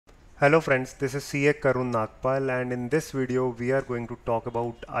Hello friends, this is CA Karun Nagpal, and in this video we are going to talk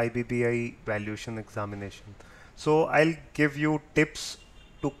about IBBI valuation examination. So I'll give you tips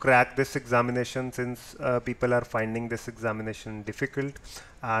to crack this examination since people are finding this examination difficult,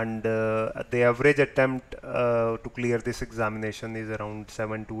 and the average attempt to clear this examination is around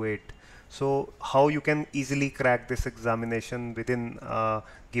 7 to 8. So how you can easily crack this examination within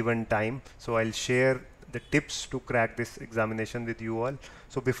given time. So I'll share the tips to crack this examination with you all.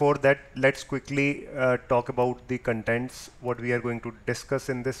 So before that, let's quickly talk about the contents, what we are going to discuss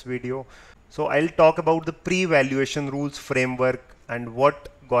in this video. So I'll talk about the pre-valuation rules framework and what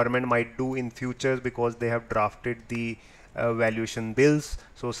government might do in future because they have drafted the valuation bills.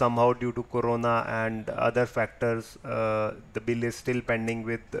 So somehow due to corona and other factors, the bill is still pending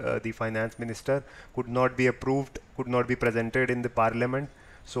with the finance minister, could not be approved, could not be presented in the parliament.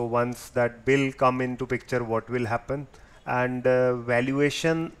 So once that bill come into picture, what will happen? And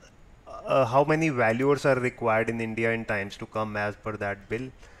valuation, how many valuers are required in India in times to come as per that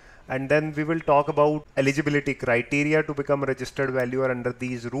bill? And then we will talk about eligibility criteria to become a registered valuer under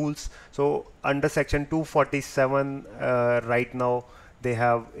these rules. So under section 247 right now they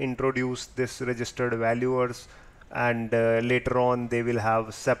have introduced this registered valuers, and later on they will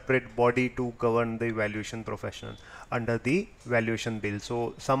have separate body to govern the valuation profession under the valuation bill.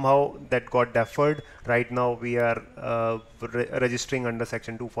 So somehow that got deferred. Right now we are registering under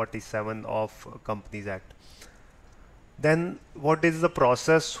section 247 of Companies Act. Then what is the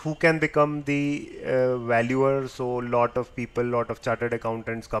process? Who can become the valuer? So lot of people, lot of chartered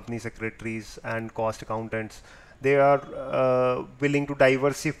accountants, company secretaries and cost accountants, they are willing to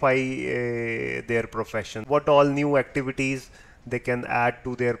diversify their profession. What all new activities they can add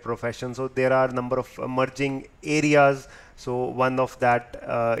to their profession? So there are number of emerging areas. So one of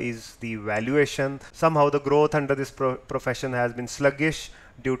that is the valuation. Somehow the growth under this profession has been sluggish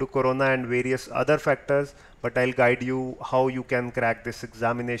due to corona and various other factors, but I'll guide you how you can crack this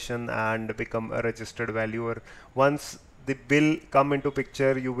examination and become a registered valuer. Once the bill come into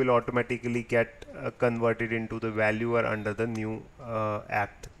picture, you will automatically get converted into the valuer under the new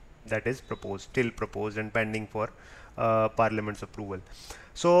act that is still proposed and pending for Parliament's approval.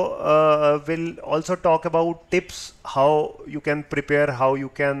 So we'll also talk about tips how you can prepare, how you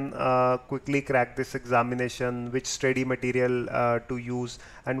can quickly crack this examination, which study material to use,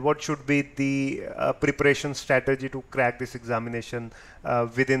 and what should be the preparation strategy to crack this examination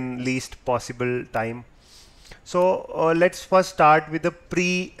within least possible time. So let's first start with the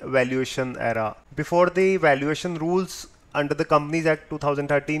pre-valuation era. Before the valuation rules under the Companies Act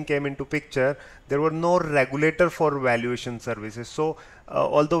 2013 came into picture, there were no regulator for valuation services. So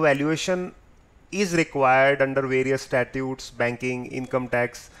although valuation is required under various statutes, banking, income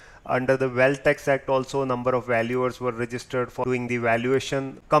tax, under the Wealth Tax Act also number of valuers were registered for doing the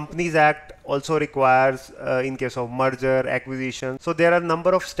valuation. Companies Act also requires in case of merger, acquisition. So there are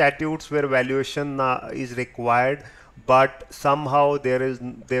number of statutes where valuation is required, but somehow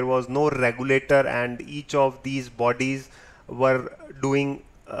there was no regulator, and each of these bodies were doing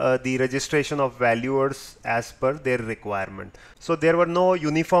the registration of valuers as per their requirement. So there were no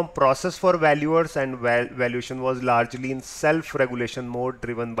uniform process for valuers, and valuation was largely in self-regulation mode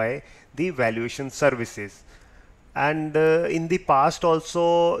driven by the valuation services. And in the past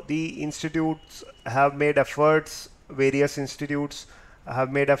also the institutes have made efforts, various institutes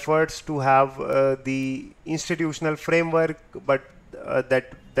have made efforts to have the institutional framework, but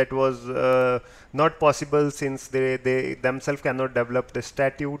that was not possible since they themselves cannot develop the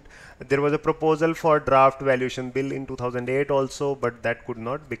statute. There was a proposal for draft valuation bill in 2008 also, but that could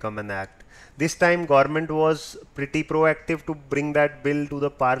not become an act. This time government was pretty proactive to bring that bill to the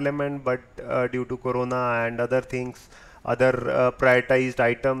parliament, but due to corona and other things, other prioritized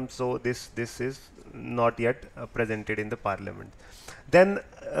items, so this is not yet presented in the parliament. Then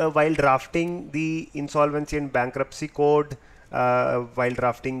while drafting the insolvency and bankruptcy code, while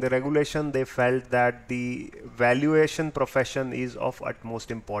drafting the regulation, they felt that the valuation profession is of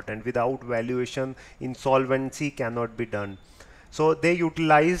utmost importance. Without valuation, insolvency cannot be done. So they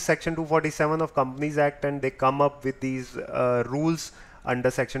utilize section 247 of Companies Act, and they come up with these rules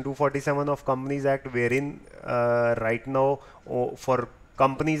under section 247 of Companies Act, wherein right now for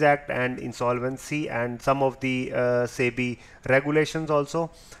Companies Act and insolvency and some of the SEBI regulations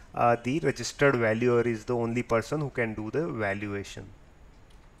also, the registered valuer is the only person who can do the valuation.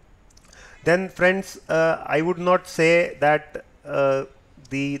 Then friends, I would not say that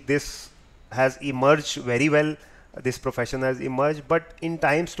this has emerged very well, this profession has emerged, but in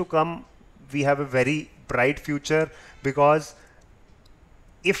times to come we have a very bright future, because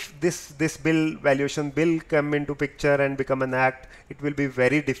if this valuation bill come into picture and become an act, it will be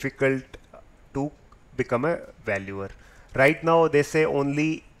very difficult to become a valuer. Right now they say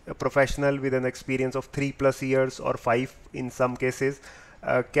only a professional with an experience of 3+ years or 5 in some cases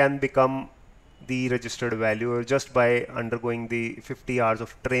can become the registered valuer just by undergoing the 50 hours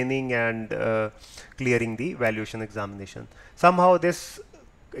of training and clearing the valuation examination. Somehow this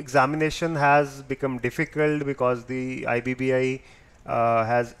examination has become difficult because the IBBI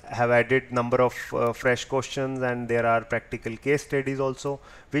have added number of fresh questions, and there are practical case studies also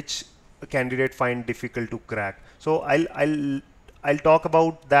which a candidate find difficult to crack. So I'll talk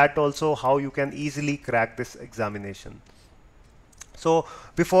about that also, how you can easily crack this examination. So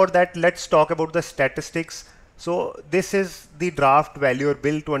before that, let's talk about the statistics. So this is the draft Valuer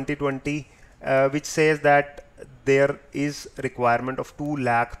Bill 2020, which says that there is requirement of 2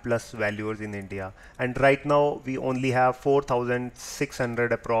 lakh plus valuers in India, and right now we only have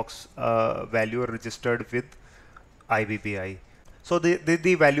 4,600 approx valuer registered with IBBI. So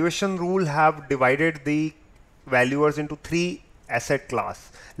the valuation rule have divided the valuers into 3 asset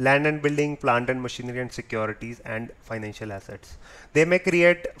class: land and building, plant and machinery, and securities, and financial assets. They may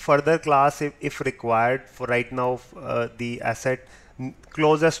create further class if required. For right now, the asset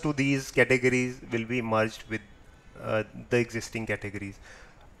closest to these categories will be merged with the existing categories.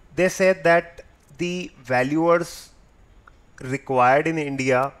 They said that the valuers required in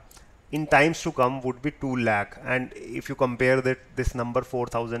India in times to come would be 2 lakh, and if you compare this number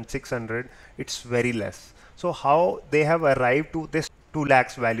 4,600, it's very less. So how they have arrived to this 2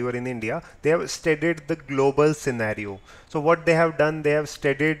 lakhs valuer in India? They have studied the global scenario. So what they have done, they have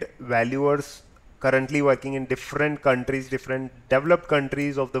studied valuers currently working in different countries, different developed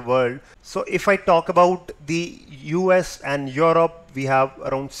countries of the world. So if I talk about the US and Europe, we have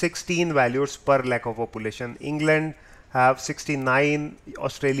around 16 valuers per lakh of population. England have 69,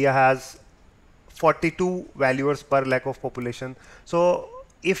 Australia has 42 valuers per lakh of population. So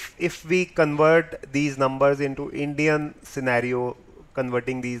if we convert these numbers into Indian scenario,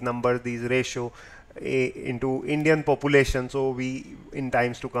 converting these numbers, these ratio into Indian population, so we in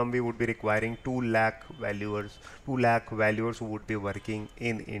times to come we would be requiring 2 lakh valuers who would be working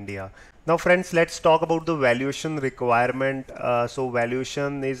in India. Now friends, let's talk about the valuation requirement. So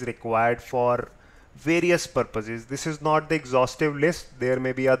valuation is required for various purposes. This is not the exhaustive list. There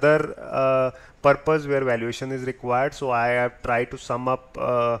may be other purpose where valuation is required. So I have tried to sum up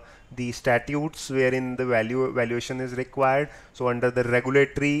the statutes wherein the valuation is required. So under the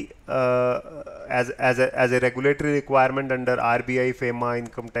regulatory as a regulatory requirement under RBI, FEMA,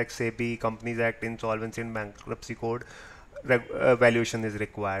 Income Tax, SEBI, Companies Act, Insolvency and Bankruptcy Code, valuation is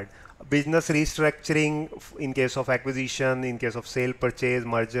required. Business restructuring in case of acquisition, in case of sale, purchase,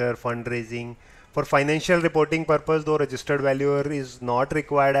 merger, fundraising. For financial reporting purpose, though registered valuer is not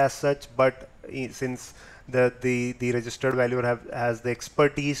required as such, but since the registered valuer has the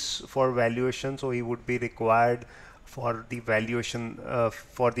expertise for valuation, so he would be required for the valuation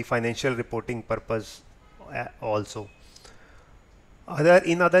for the financial reporting purpose also.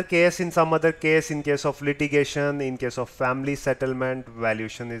 In some other case, in case of litigation, in case of family settlement,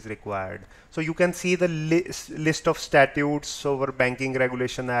 valuation is required. So you can see the list of statutes over Banking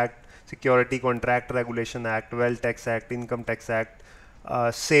Regulation Act, Security Contract Regulation Act, Wealth Tax Act, Income Tax Act,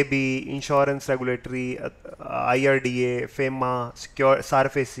 SEBI, Insurance Regulatory, IRDA, FEMA,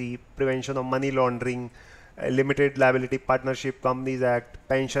 SARFAESI, Prevention of Money Laundering, Limited Liability Partnership Companies Act,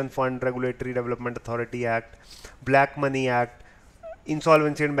 Pension Fund Regulatory Development Authority Act, Black Money Act,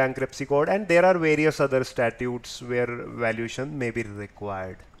 Insolvency and Bankruptcy Code, and there are various other statutes where valuation may be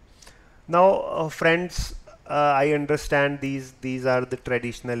required. Now friends, I understand these are the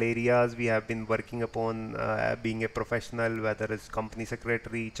traditional areas we have been working upon being a professional, whether it's company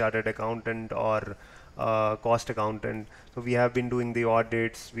secretary, chartered accountant, or cost accountant. So we have been doing the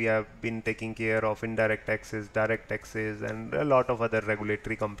audits, we have been taking care of indirect taxes, direct taxes, and a lot of other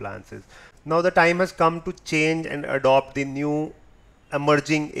regulatory compliances. Now the time has come to change and adopt the new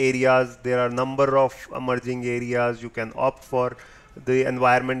emerging areas. There are number of emerging areas you can opt for. The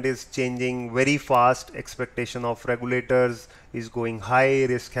environment is changing very fast. Expectation of regulators is going high.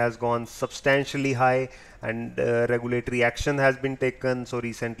 Risk has gone substantially high, and regulatory action has been taken. So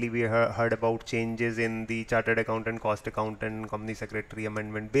recently we heard about changes in the Chartered Accountant, Cost Accountant, Company Secretary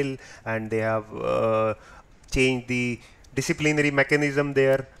Amendment Bill, and they have changed the disciplinary mechanism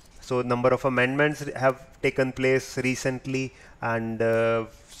there. So number of amendments have taken place recently, and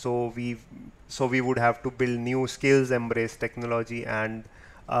so we would have to build new skills, embrace technology, and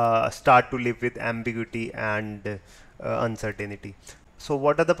start to live with ambiguity and uncertainty. So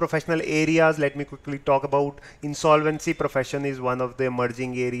what are the professional areas? Let me quickly talk about. Insolvency profession is one of the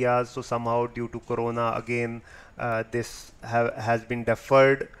emerging areas. So somehow due to Corona again, this has been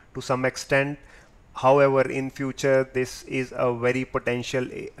deferred to some extent. However, in future, this is a very potential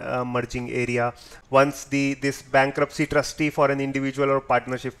emerging area. Once this bankruptcy trustee for an individual or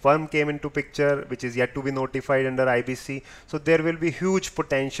partnership firm came into picture, which is yet to be notified under IBC, so there will be huge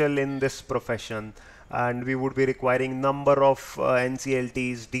potential in this profession, and we would be requiring number of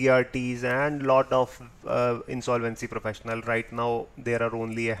NCLTs, DRTs, and lot of insolvency professional. Right now there are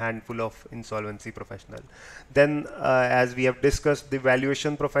only a handful of insolvency professional. Then as we have discussed, the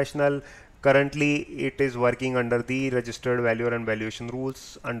valuation professional, currently it is working under the registered valuer and valuation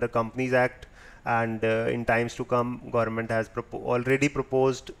rules under Companies Act, and in times to come, government has already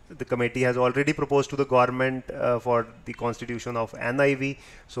proposed, the committee has already proposed to the government for the constitution of NIV.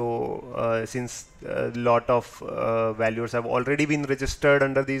 So since a lot of valuers have already been registered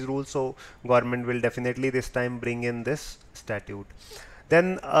under these rules, so government will definitely this time bring in this statute.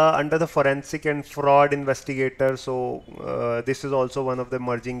 Then under the forensic and fraud investigator, so this is also one of the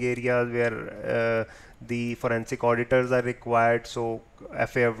emerging areas where the forensic auditors are required. So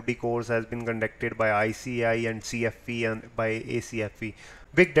FAFD course has been conducted by ICI and CFE and by ACFE.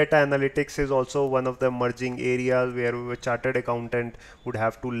 Big data analytics is also one of the emerging areas where a chartered accountant would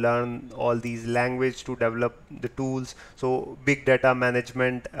have to learn all these language to develop the tools. So big data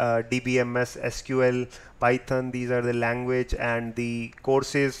management, DBMS, SQL, Python, these are the language and the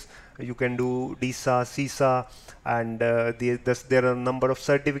courses. You can do DISA, CISA, and there are a number of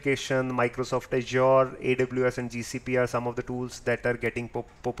certification. Microsoft Azure, AWS and GCP are some of the tools that are getting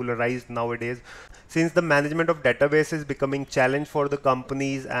popularized nowadays. Since the management of database is becoming challenge for the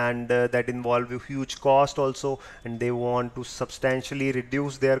companies, and that involve a huge cost also, and they want to substantially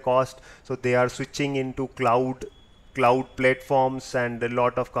reduce their cost, so they are switching into cloud platforms, and a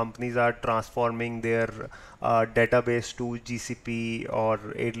lot of companies are transforming their database to GCP or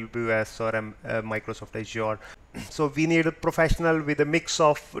AWS or Microsoft Azure. So we need a professional with a mix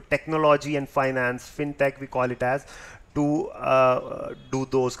of technology and finance, fintech we call it as, to do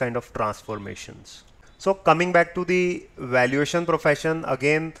those kind of transformations. So coming back to the valuation profession,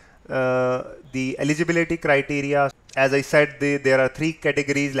 again the eligibility criteria, as I said, there are three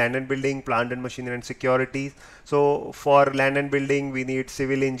categories: land and building, plant and machinery, and securities. So for land and building we need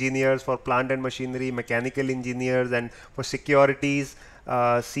civil engineers, for plant and machinery mechanical engineers, and for securities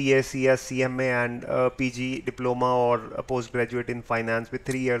CA, CS, CMA, and PG diploma or a postgraduate in finance with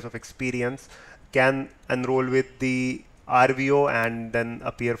 3 years of experience can enroll with the RVO and then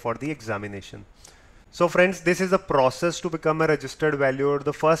appear for the examination. So friends, this is a process to become a registered valuer.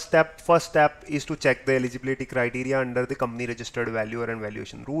 The first step is to check the eligibility criteria under the company registered valuer and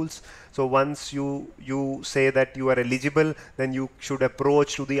valuation rules. So once you say that you are eligible, then you should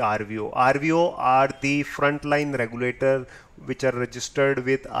approach to the RVO. RVO are the frontline regulator which are registered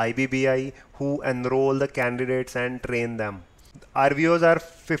with IBBI, who enroll the candidates and train them. RVOs are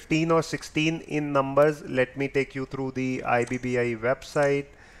 15 or 16 in numbers. Let me take you through the IBBI website.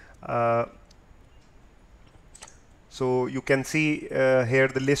 So you can see here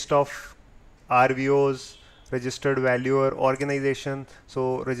the list of RVOs, registered valuer organization.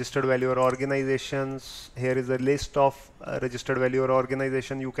 So registered valuer organizations, here is a list of registered valuer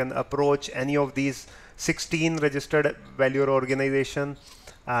organization. You can approach any of these 16 registered valuer organization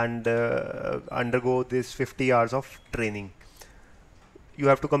and undergo this 50 hours of training. You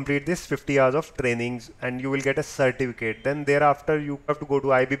have to complete this 50 hours of trainings and you will get a certificate. Then thereafter you have to go to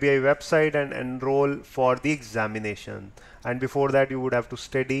IBBI website and enroll for the examination. And before that you would have to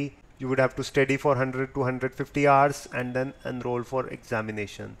study. You would have to study for 100 to 150 hours and then enroll for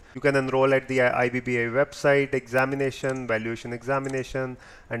examination. You can enroll at the IBBI website, examination, valuation examination,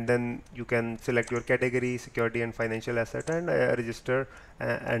 and then you can select your category, security and financial asset, and register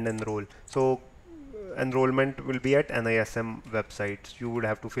and enroll. So enrollment will be at NISM website. You would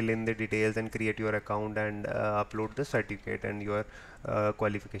have to fill in the details and create your account and upload the certificate and your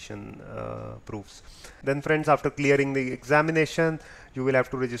qualification proofs. Then friends, after clearing the examination, you will have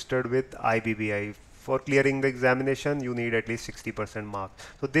to register with IBBI. For clearing the examination, you need at least 60% mark.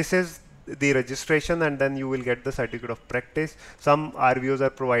 So this is the registration, and then you will get the certificate of practice. Some RVOs are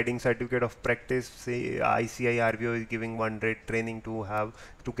providing certificate of practice. Say ICI RVO is giving 1 day training to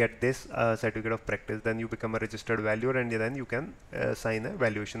get this certificate of practice. Then you become a registered valuer, and then you can sign a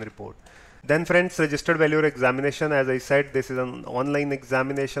valuation report. Then friends, registered valuer examination, as I said, this is an online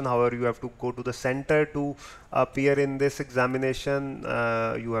examination. However, you have to go to the center to appear in this examination.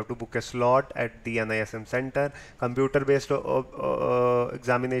 You have to book a slot at the NISM center. Computer based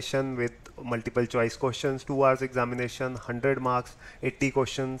examination with multiple choice questions, 2 hours examination, 100 marks, 80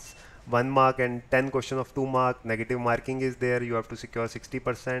 questions, 1 mark, and 10 question of 2 mark. Negative marking is there. You have to secure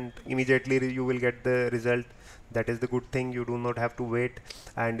 60%. Immediately you will get the result. That is the good thing. You do not have to wait,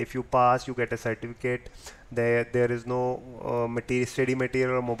 and if you pass, you get a certificate. There is no study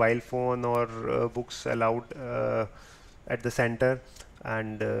material or mobile phone or books allowed at the center,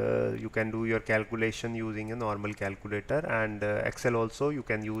 and you can do your calculation using a normal calculator, and Excel also you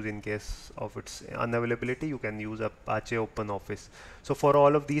can use. In case of its unavailability, you can use Apache Open Office. So for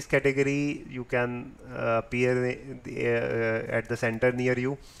all of these category, you can appear at the center near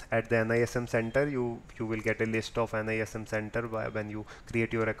you. At the NISM center, you will get a list of NISM center when you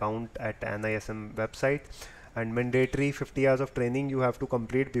create your account at NISM website. And mandatory 50 hours of training you have to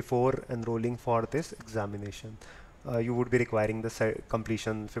complete before enrolling for this examination. You would be requiring the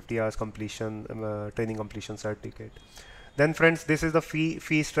completion 50 hours completion training completion certificate. Then friends, this is the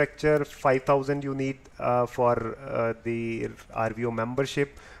fee structure. 5,000 you need for the RVO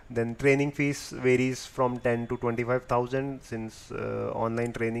membership. Then training fees varies from 10 to 25,000 since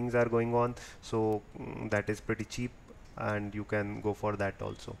online trainings are going on, so that is pretty cheap and you can go for that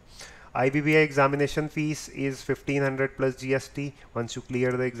also. IBBI examination fees is 1500 plus GST. Once you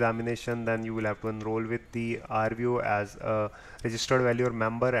clear the examination, then you will have to enroll with the RVO as a registered valuer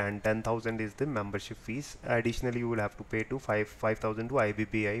member, and 10,000 is the membership fees. Additionally, you will have to pay to 5,000 to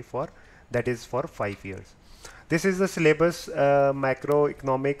IBBI for that is for 5 years. This is the syllabus.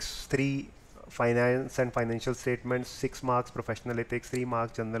 Macroeconomics 3, finance and financial statements 6 marks, professional ethics 3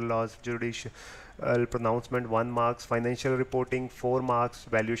 marks, general laws, judicial pronouncement 1 marks, financial reporting 4 marks,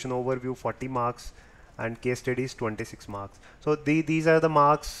 valuation overview 40 marks, and case studies 26 marks. So these are the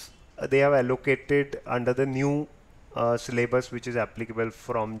marks they have allocated under the new syllabus, which is applicable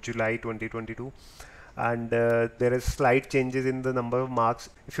from July 2022. And there is slight changes in the number of marks.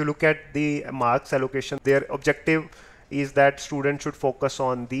 If you look at the marks allocation, their objective is that students should focus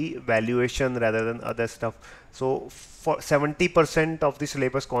on the valuation rather than other stuff. So for 70% of the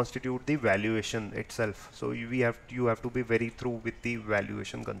syllabus constitute the valuation itself. So you have to be very through with the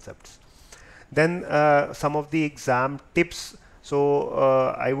valuation concepts. Then some of the exam tips. So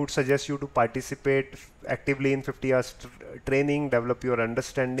I would suggest you to participate actively in 50 hours training, develop your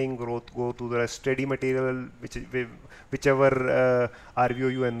understanding, go to the study material, whichever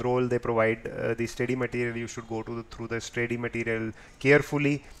RVO you enroll, they provide the study material. You should go through the study material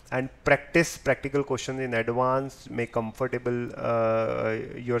carefully and practice practical questions in advance. Make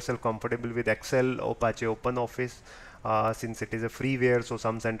yourself comfortable with Excel or Apache Open Office. Since it is a freeware, so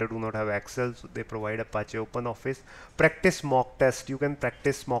some center do not have Excel, so they provide Apache Open Office. Practice mock test. You can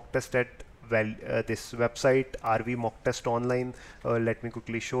practice mock test at this website, RV Mock Test Online. Let me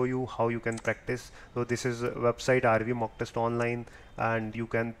quickly show you how you can practice. So this is a website, RV Mock Test Online, and you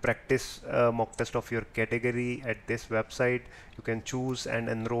can practice mock test of your category at this website. You can choose and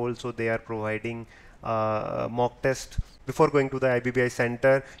enroll. So they are providing mock test. Before going to the IBBI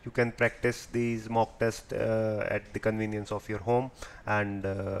center, you can practice these mock tests at the convenience of your home, and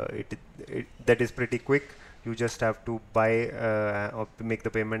that is pretty quick. You just have to buy or make the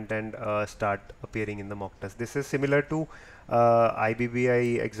payment and start appearing in the mock test. This is similar to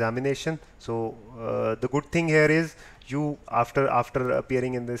IBBI examination. So the good thing here is you after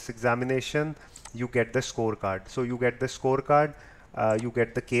appearing in this examination, you get the scorecard. So you get the scorecard. You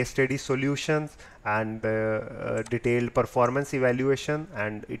get the case study solutions and detailed performance evaluation,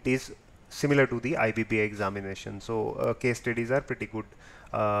 and it is similar to the IBBA examination. So case studies are pretty good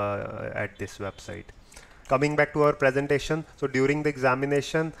at this website. Coming back to our presentation, so during the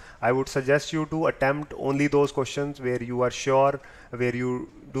examination, I would suggest you to attempt only those questions where you are sure, where you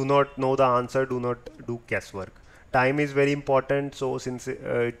do not know the answer. Do not do guesswork. Time is very important, so since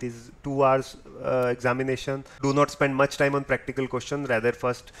it is 2 hours examination, do not spend much time on practical questions. Rather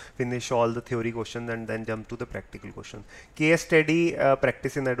first finish all the theory questions and then jump to the practical question. Case study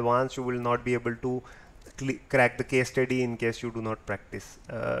practice in advance. You will not be able to crack the case study in case you do not practice,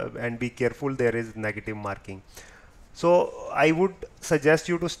 and be careful, there is negative marking. So I would suggest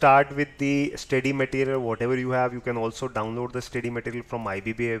you to start with the study material. Whatever you have, you can also download the study material from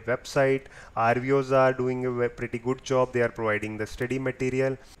IBBA website. RVOs are doing a pretty good job. They are providing the study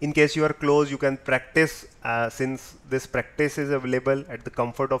material. In case you are close, you can practice. Since this practice is available at the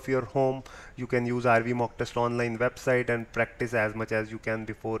comfort of your home, you can use RV Mock Test Online website and practice as much as you can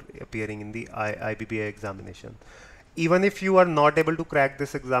before appearing in the IBBA examination. Even if you are not able to crack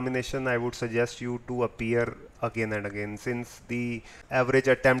this examination, I would suggest you to appear again and again, since the average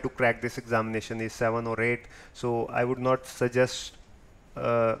attempt to crack this examination is 7 or 8. So I would not suggest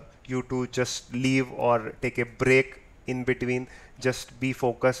you to just leave or take a break in between. just be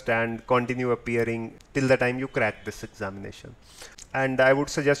focused and continue appearing till the time you crack this examination. And I would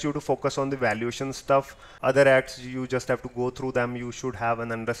suggest you to focus on the valuation stuff. Other acts, you just have to go through them. You should have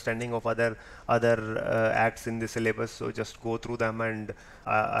an understanding of other acts in the syllabus, so just go through them, and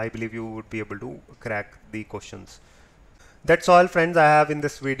I believe you would be able to crack the questions. That's all, friends, I have in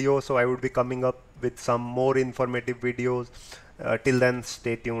this video. So I would be coming up with some more informative videos. Till then,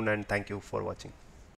 stay tuned and thank you for watching.